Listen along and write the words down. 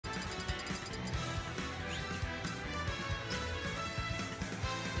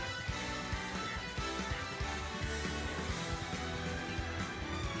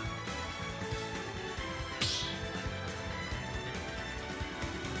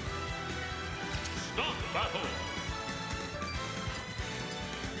Start battle!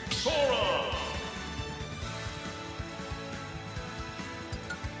 Sora!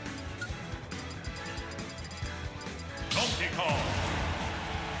 Donkey Kong!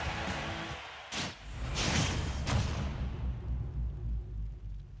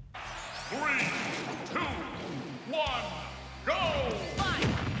 Three, two, one, go!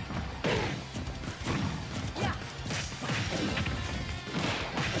 Fire! Yeah!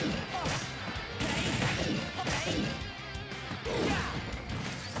 Okay! Okay! Yeah!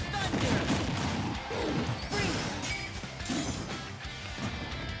 Thunder! Freeze!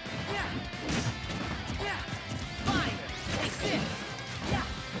 Yeah! Yeah! Fire! Take this! Yeah!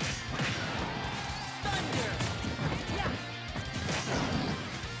 Thunder! Yeah!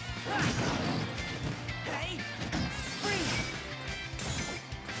 Okay! Freeze!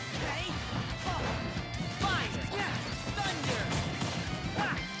 Okay! Fire! Yeah! Thunder!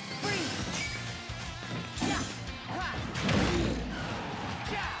 Freeze! Yeah!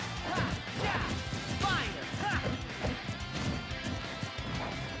 Ja! Ja! Fire! Thunder!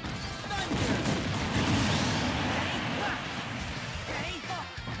 Okay!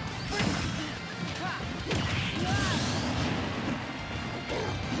 Freeze!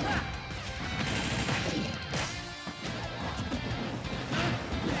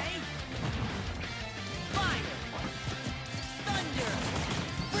 Okay. Fire. Thunder.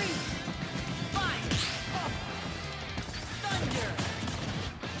 Freeze. Fire. Thunder.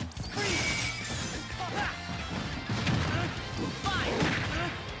 Freeze. Fire.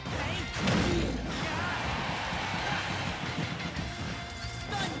 Okay.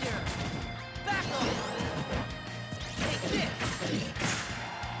 Thunder. Back off. Take this.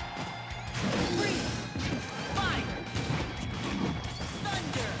 Freeze. Fire.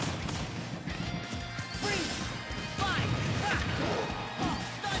 Thunder. Freeze! Fire!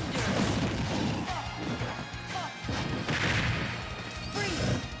 Thunder! Freeze!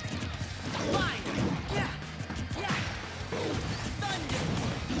 Fire! Yeah! Yeah! Thunder!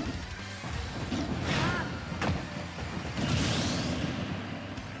 Yeah!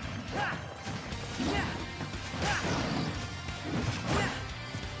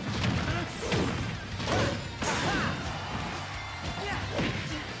 Yeah!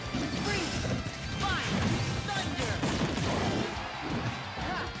 Freeze! Fire! Thunder!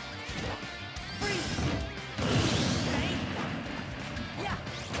 Freeze! Okay? Yeah!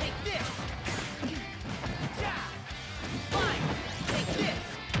 Take this! Yeah! Fire! Take this!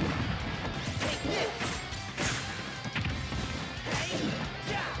 Take this! Okay?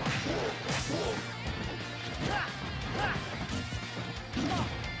 Yeah!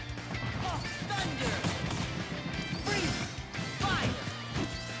 Thunder! Freeze! Fire!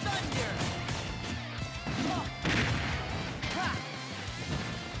 Thunder!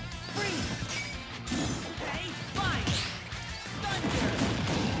 Freeze! Okay, fire! Thunder!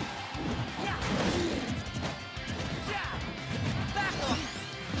 Yeah! Yeah! Back off!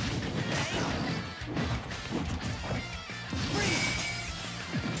 Okay? Freeze!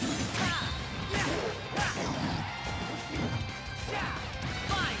 Yeah! Yeah!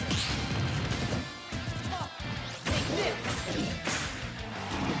 Fire! Take this!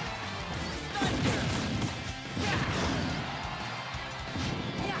 Thunder! Yeah!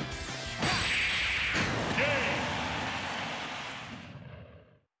 Yeah! Game!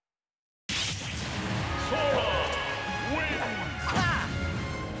 Sora wins! Ah!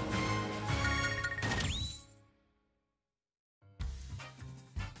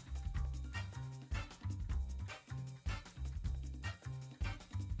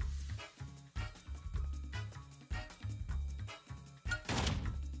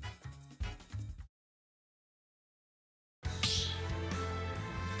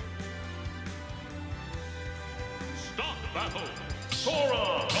 Start battle!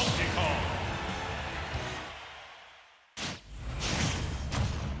 Sora! Donkey Kong!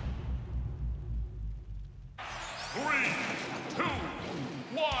 Three, two,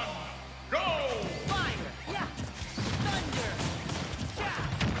 one, go! Fire! Yeah! Thunder! Yeah!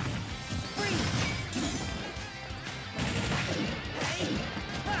 Freeze! Okay?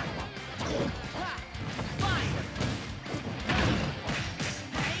 Fire!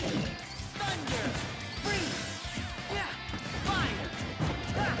 Okay? Thunder! Freeze! Yeah! Fire!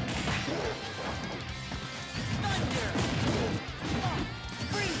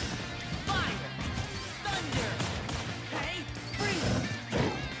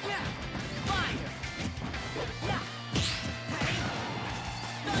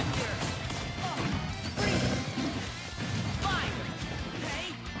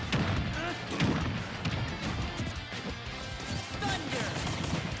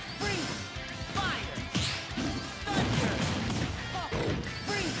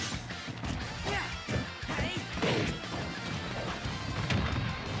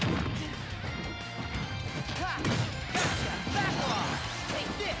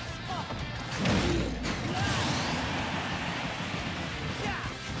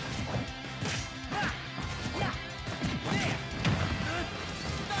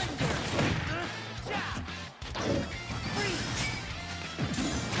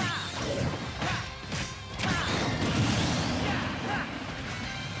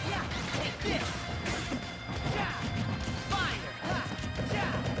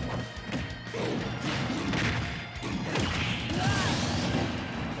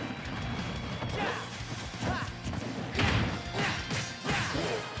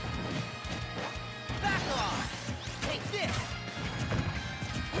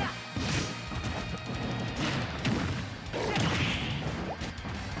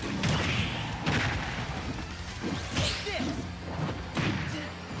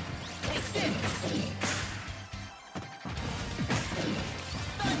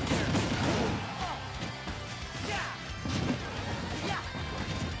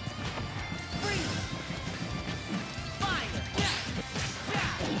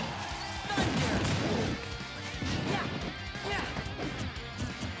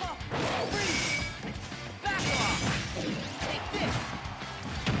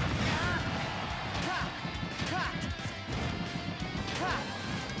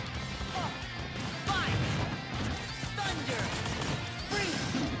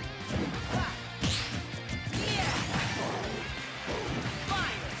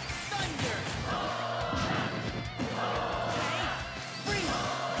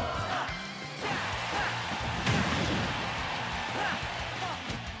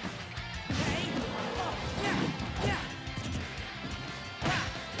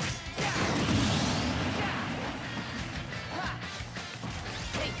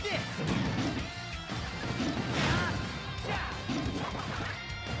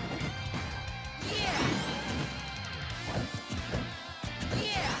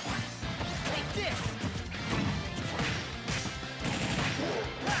 Yeah! Take this!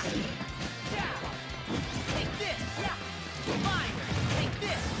 Ha! Yeah! Take this! Yeah! Fire! Take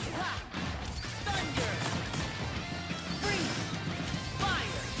this! Ha! Thunder! Freeze!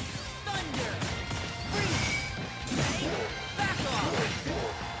 Fire! Thunder! Freeze! Okay? Back off!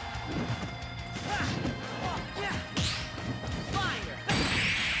 Ha! Yeah! Fire!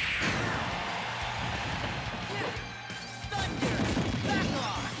 Yeah! Thunder! Back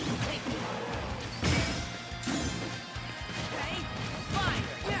off! Take it! Okay? Fire!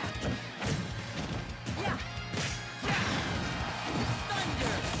 Yeah! Yeah! Yeah!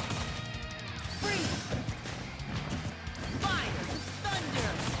 Thunder! Freeze! Fire! Thunder!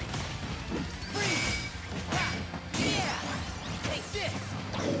 Freeze! Ha! Yeah! Take this!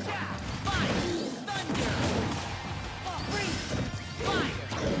 Yeah! Fire! Thunder! Freeze! Fire!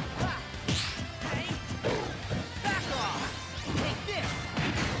 Ha! Hey! Back off! Take this!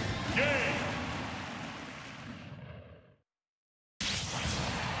 Game.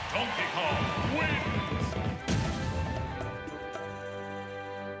 Donkey Kong wins.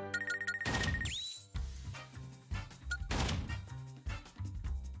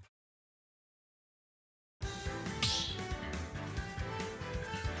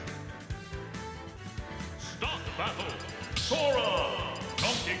 Start the battle. Sora,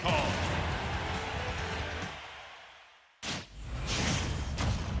 Donkey Kong.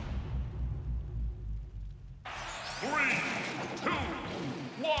 Three, two,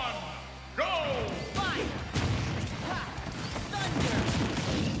 one, go! Fire! Ha! Thunder!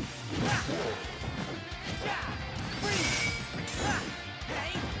 Ha! Yeah! Freeze! Ha!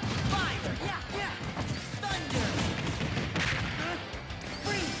 Hey! Fire! Yeah! Yeah! Thunder!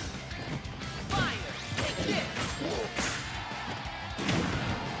 Freeze! Fire! Take this!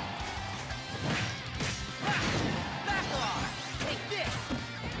 Ha! Back off! Take this!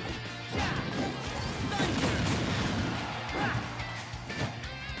 Yeah! Thunder! Ha!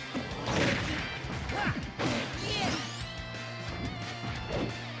 Ha! Yeah!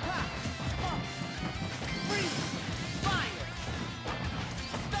 Ha! Oh! Freeze! Fire!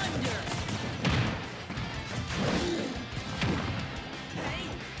 Thunder! Hey!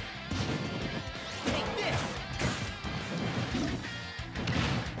 Take this!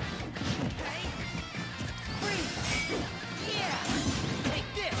 Hey! Freeze! Yeah! Take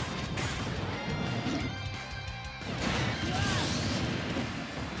this!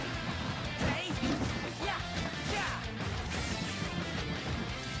 Hey! Yeah! Yeah!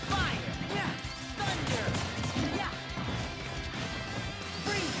 Fire! Yeah! Thunder! Yeah!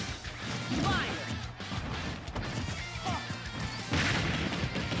 Freeze! Fire! Oh!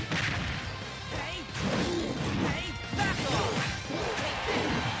 Hey! Hey! Back off! Take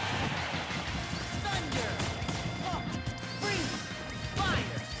this! Thunder! Oh! Freeze!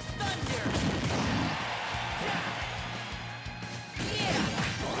 Fire! Thunder! Yeah! Yeah!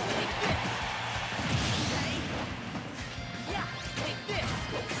 Take this! Okay? Yeah! Take this!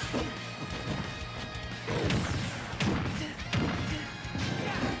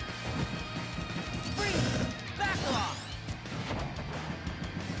 Yeah!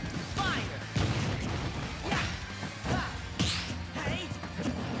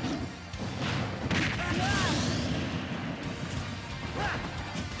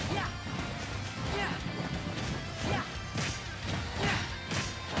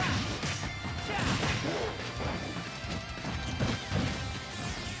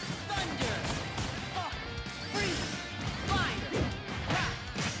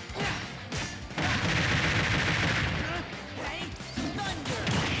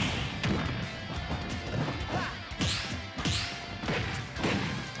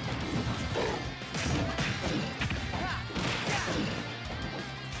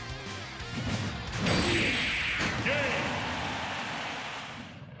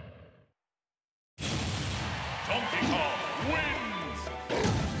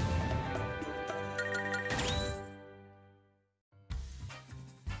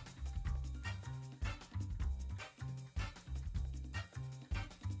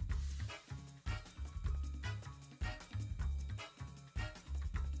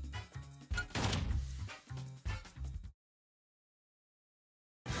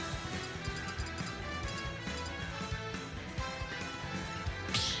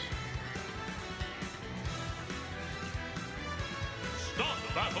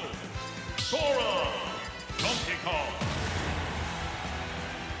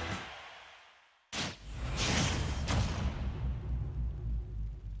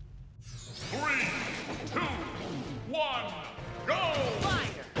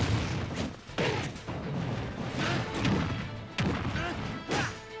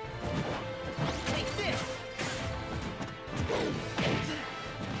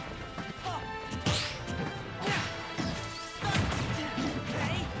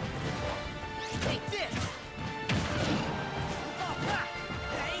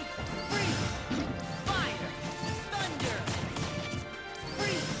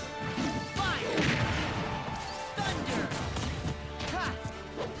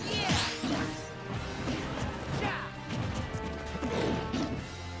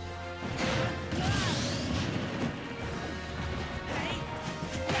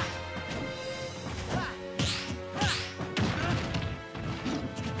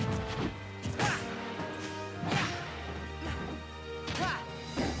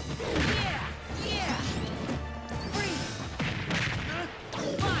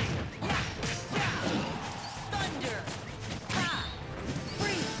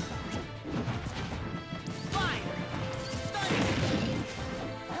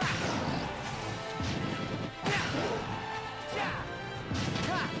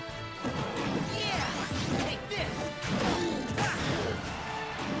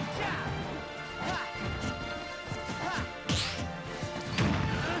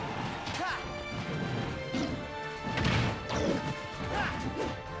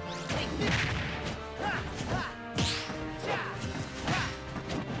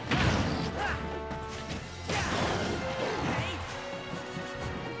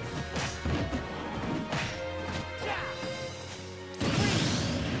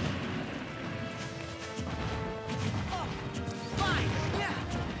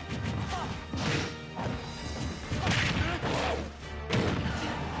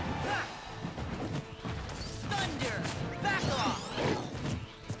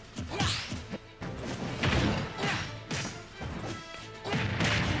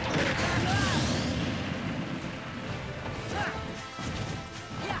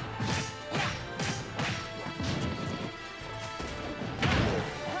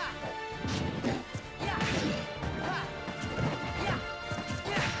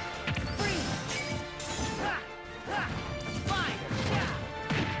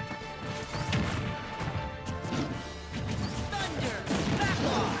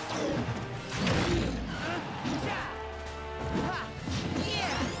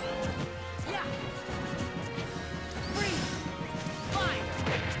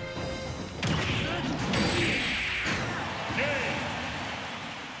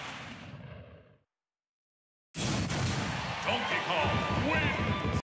 Kong wins.